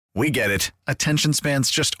We get it. Attention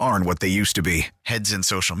spans just aren't what they used to be. Heads in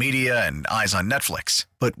social media and eyes on Netflix.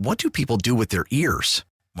 But what do people do with their ears?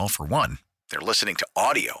 Well, for one, they're listening to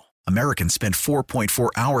audio. Americans spend 4.4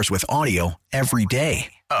 hours with audio every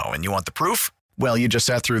day. Oh, and you want the proof? Well, you just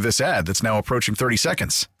sat through this ad that's now approaching 30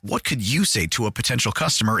 seconds. What could you say to a potential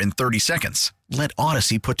customer in 30 seconds? Let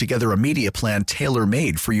Odyssey put together a media plan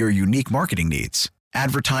tailor-made for your unique marketing needs.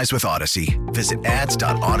 Advertise with Odyssey. Visit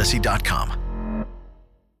ads.odyssey.com.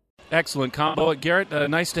 Excellent combo. Garrett,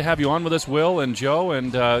 nice to have you on with us, Will and Joe.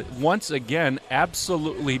 And once again,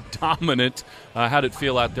 absolutely dominant. How'd it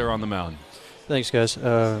feel out there on the mound? Thanks, guys.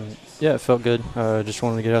 Yeah, it felt good. Just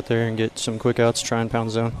wanted to get out there and get some quick outs, try and pound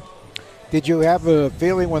the zone. Did you have a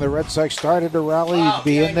feeling when the Red Sox started to rally you'd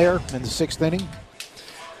be in there in the sixth inning?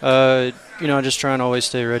 I just try and always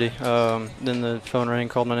stay ready. Then the phone rang,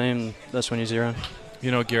 called my name, and that's when you zero in. You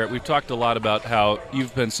know, Garrett, we've talked a lot about how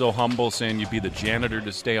you've been so humble, saying you'd be the janitor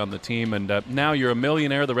to stay on the team, and now you're a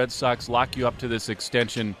millionaire. The Red Sox lock you up to this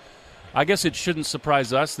extension. I guess it shouldn't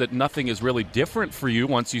surprise us that nothing is really different for you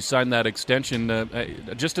once you sign that extension.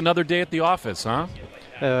 Just another day at the office, huh?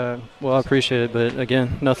 Well, I appreciate it, but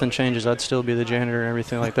again, nothing changes. I'd still be the janitor and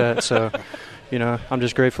everything like that. So, I'm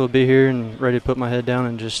just grateful to be here and ready to put my head down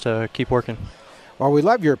and just keep working. Well, we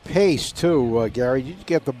love your pace, too, Gary. You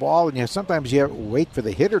get the ball, and sometimes you have to wait for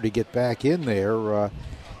the hitter to get back in there.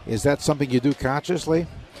 Is that something you do consciously?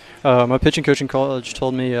 My pitching coach in college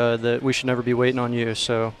told me that we should never be waiting on you.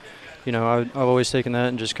 So, I've always taken that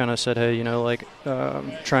and just kind of said, hey,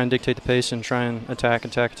 try and dictate the pace and try and attack.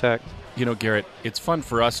 Garrett, it's fun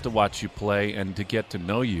for us to watch you play and to get to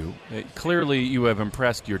know you. Clearly, you have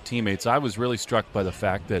impressed your teammates. I was really struck by the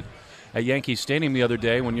fact that at Yankee Stadium the other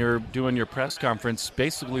day when you're doing your press conference,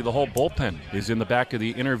 basically the whole bullpen is in the back of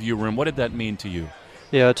the interview room. What did that mean to you?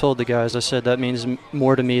 Yeah, I told the guys, I said that means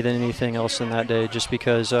more to me than anything else in that day, just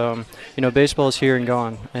because, baseball is here and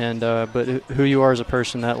gone, and but who you are as a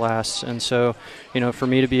person, that lasts. And so, for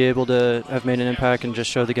me to be able to have made an impact and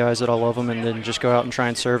just show the guys that I love them and then just go out and try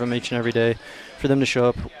and serve them each and every day, for them to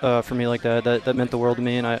show up for me like that meant the world to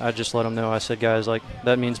me, and I just let them know. I said, guys,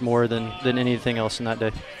 that means more than anything else in that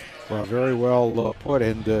day. Well, very well put.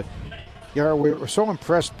 And, we're so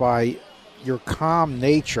impressed by your calm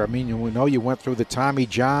nature. I mean, we know you went through the Tommy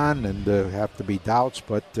John and have to be doubts,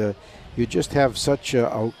 but you just have such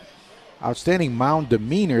a outstanding mound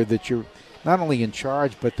demeanor that you're not only in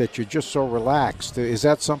charge, but that you're just so relaxed. Is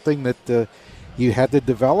that something that you had to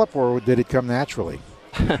develop, or did it come naturally?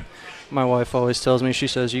 My wife always tells me, she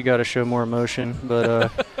says, you got to show more emotion. But,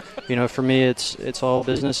 for me, it's all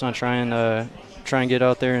business, and I try and get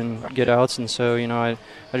out there and get outs, and so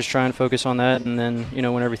I just try and focus on that, and then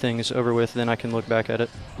when everything is over with, then I can look back at it.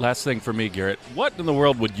 Last thing for me, Garrett, what in the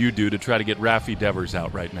world would you do to try to get Rafi Devers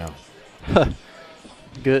out right now?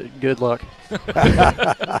 Good luck.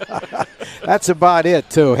 That's about it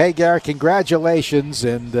too. Hey, Garrett, congratulations,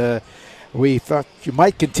 and we thought you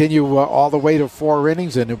might continue all the way to 4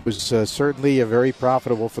 innings, and it was certainly very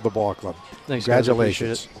profitable for the ball club. Thanks,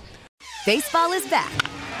 congratulations. Guys, Baseball is back,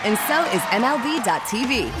 and so is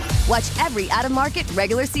MLB.tv. Watch every out-of-market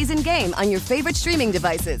regular season game on your favorite streaming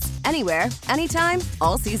devices, anywhere, anytime,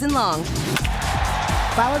 all season long.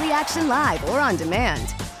 Follow the action live or on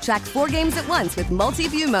demand. Track 4 games at once with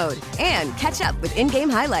multi-view mode and catch up with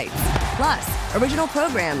in-game highlights. Plus, original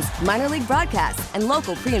programs, minor league broadcasts, and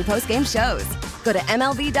local pre- and post-game shows. Go to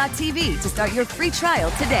MLB.tv to start your free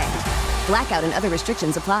trial today. Blackout and other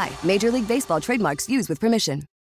restrictions apply. Major League Baseball trademarks used with permission.